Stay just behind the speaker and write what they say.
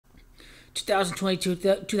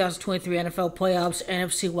2022-2023 NFL playoffs,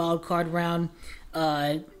 NFC wildcard round.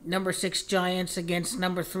 Number 6 Giants against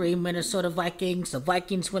number 3 Minnesota Vikings. The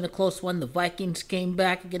Vikings win a close one. The Vikings came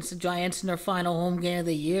back against the Giants in their final home game of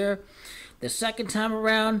the year. The second time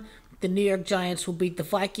around, the New York Giants will beat the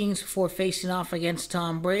Vikings before facing off against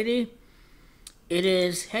Tom Brady. It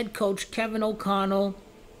is head coach Kevin O'Connell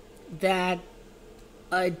that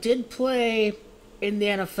did play in the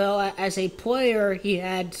NFL. As a player, he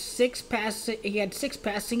had six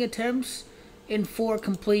passing attempts and 4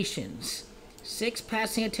 completions. 6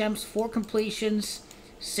 passing attempts, 4 completions,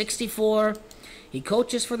 64. He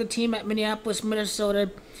coaches for the team at Minneapolis,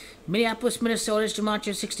 Minnesota. Minneapolis, Minnesota is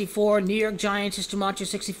DiMaggio 64. New York Giants is DiMaggio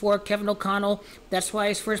 64. Kevin O'Connell, that's why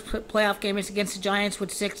his first playoff game is against the Giants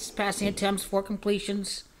with 6 passing attempts, 4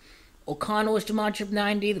 completions. O'Connell is DiMaggio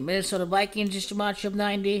 90. The Minnesota Vikings is DiMaggio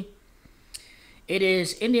 90. It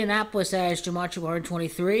is Indianapolis that has DiMaggio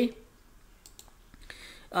 123.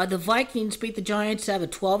 The Vikings beat the Giants to have a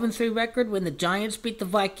 12-3 record. When the Giants beat the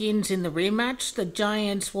Vikings in the rematch, the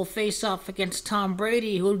Giants will face off against Tom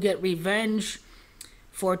Brady, who will get revenge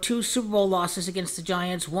for 2 Super Bowl losses against the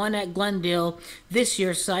Giants, one at Glendale, this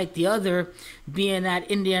year's site, the other being at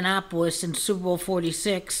Indianapolis in Super Bowl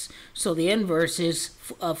 46. So the inverse is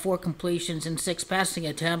 4 completions and 6 passing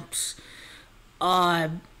attempts.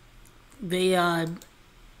 The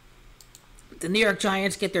New York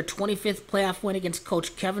Giants get their 25th playoff win against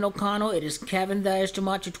Coach Kevin O'Connell. It is Kevin that has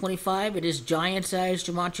DiMaggio 25. It is Giants that has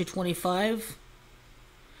DiMaggio 25.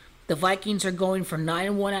 The Vikings are going for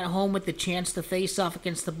 9-1 at home with the chance to face off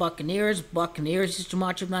against the Buccaneers. Buccaneers is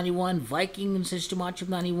DiMaggio 91. Vikings is DiMaggio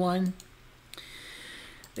 91.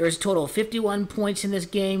 There is a total of 51 points in this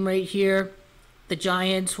game right here. The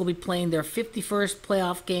Giants will be playing their 51st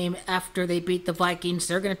playoff game after they beat the Vikings.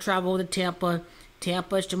 They're going to travel to Tampa.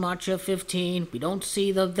 Tampa is DiMaggio 15. We don't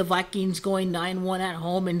see the Vikings going 9-1 at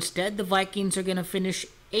home. Instead, the Vikings are going to finish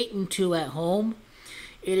 8-2 at home.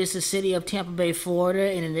 It is the city of Tampa Bay,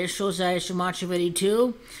 Florida. In initials, that is DiMaggio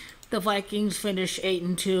 82. The Vikings finish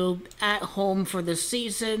 8-2 at home for the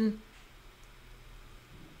season.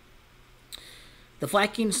 The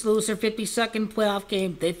Vikings lose their 52nd playoff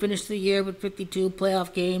game. They finish the year with 52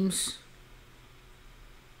 playoff games.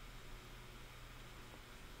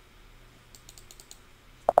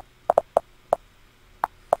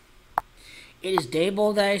 It is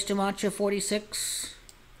Dable that is DiMaggio 46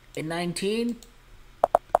 and 19.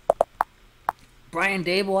 Brian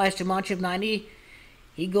Dable has DiMaggio 90.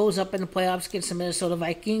 He goes up in the playoffs against the Minnesota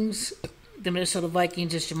Vikings. The Minnesota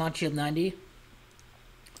Vikings is DiMaggio 90.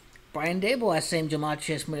 Brian Dable has the same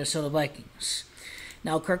DiMaggio as Minnesota Vikings.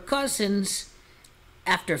 Now, Kirk Cousins,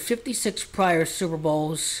 after 56 prior Super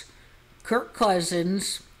Bowls,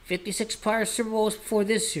 56 prior Super Bowls before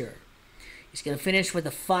this year. He's going to finish with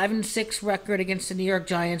a 5-6 record against the New York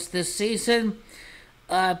Giants this season.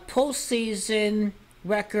 Postseason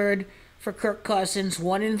record for Kirk Cousins,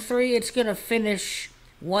 1-3. It's going to finish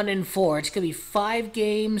 1-4. It's going to be 5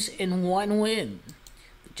 games and 1 win.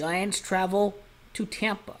 The Giants travel to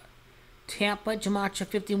Tampa. Tampa, DiMaggio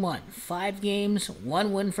 51. 5 games,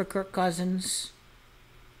 1 win for Kirk Cousins.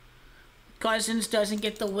 Cousins doesn't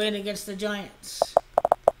get the win against the Giants.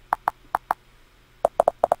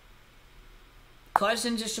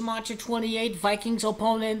 Cousins is DiMaggio 28. Vikings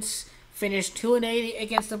opponents finished 2-8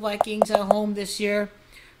 against the Vikings at home this year.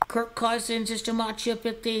 Kirk Cousins is DiMaggio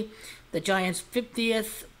 50. The Giants'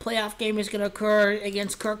 50th playoff game is going to occur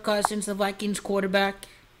against Kirk Cousins, the Vikings quarterback.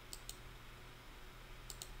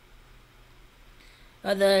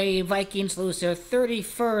 The Vikings lose their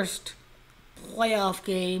 31st playoff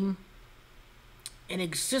game in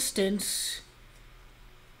existence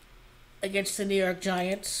against the New York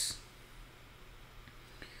Giants.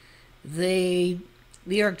 The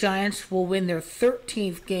New York Giants will win their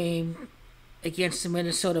 13th game against the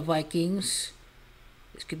Minnesota Vikings.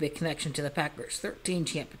 This could be a connection to the Packers. 13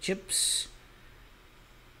 championships.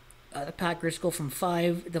 The Vikings go from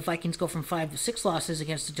 5 to 6 losses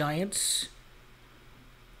against the Giants,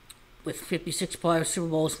 with 56 prior Super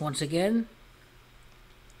Bowls once again.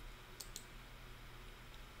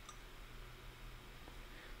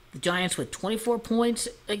 The Giants with 24 points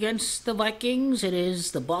against the Vikings. It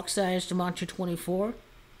is the Bucs that has DiMaggio 24.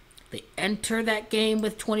 They enter that game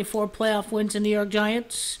with 24 playoff wins in New York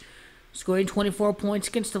Giants, scoring 24 points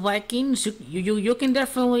against the Vikings. You can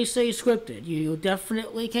definitely say scripted. You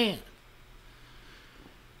definitely can.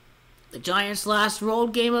 The Giants' last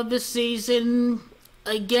road game of the season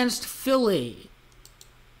against Philly.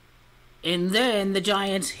 And then the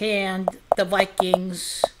Giants hand the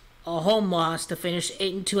Vikings a home loss to finish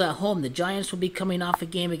 8-2 at home. The Giants will be coming off a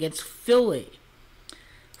game against Philly.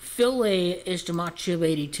 Philly is the match of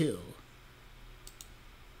 82.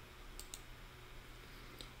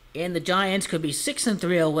 And the Giants could be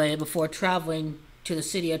 6-3 away before traveling to the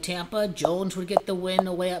city of Tampa. Jones would get the win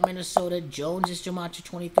away at Minnesota. Jones is Jamacha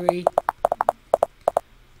 23.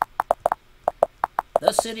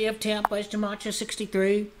 The city of Tampa is Jamacha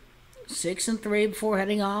 63. 6-3 before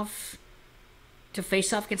heading off to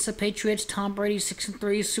face off against the Patriots. Tom Brady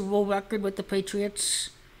 6-3 Super Bowl record with the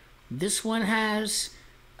Patriots. This one has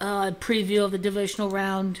a preview of the divisional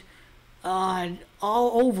round all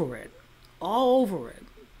over it. All over it.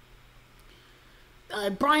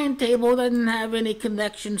 Brian Dable doesn't have any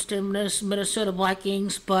connections to Minnesota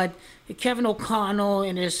Vikings, but Kevin O'Connell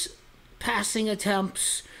in his passing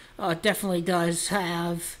attempts definitely does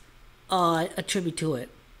have a tribute to it.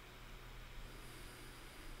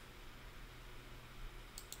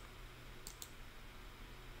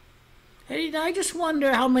 Hey, I just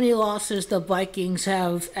wonder how many losses the Vikings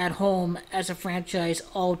have at home as a franchise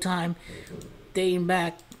all time, dating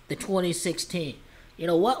back to 2016. You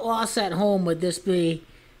know, what loss at home would this be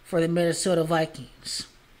for the Minnesota Vikings?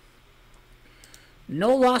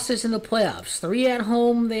 No losses in the playoffs. 3 at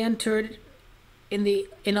home they entered in the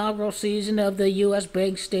inaugural season of the U.S.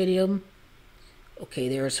 Bank Stadium. Okay,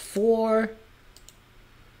 there's 4.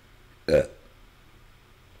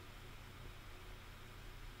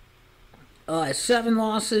 7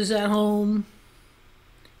 losses at home.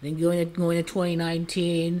 Then going to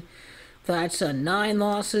 2019, that's 9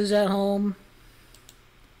 losses at home.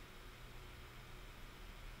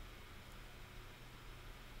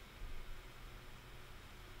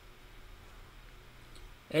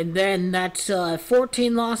 And then that's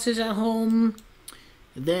 14 losses at home.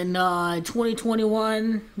 Then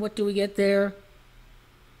 2021, what do we get there?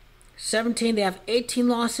 17, they have 18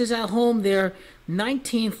 losses at home. Their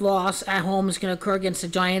 19th loss at home is going to occur against the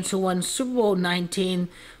Giants, who won Super Bowl 19.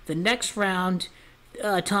 The next round,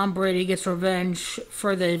 Tom Brady gets revenge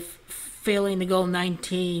for the failing to go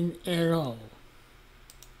 19-0.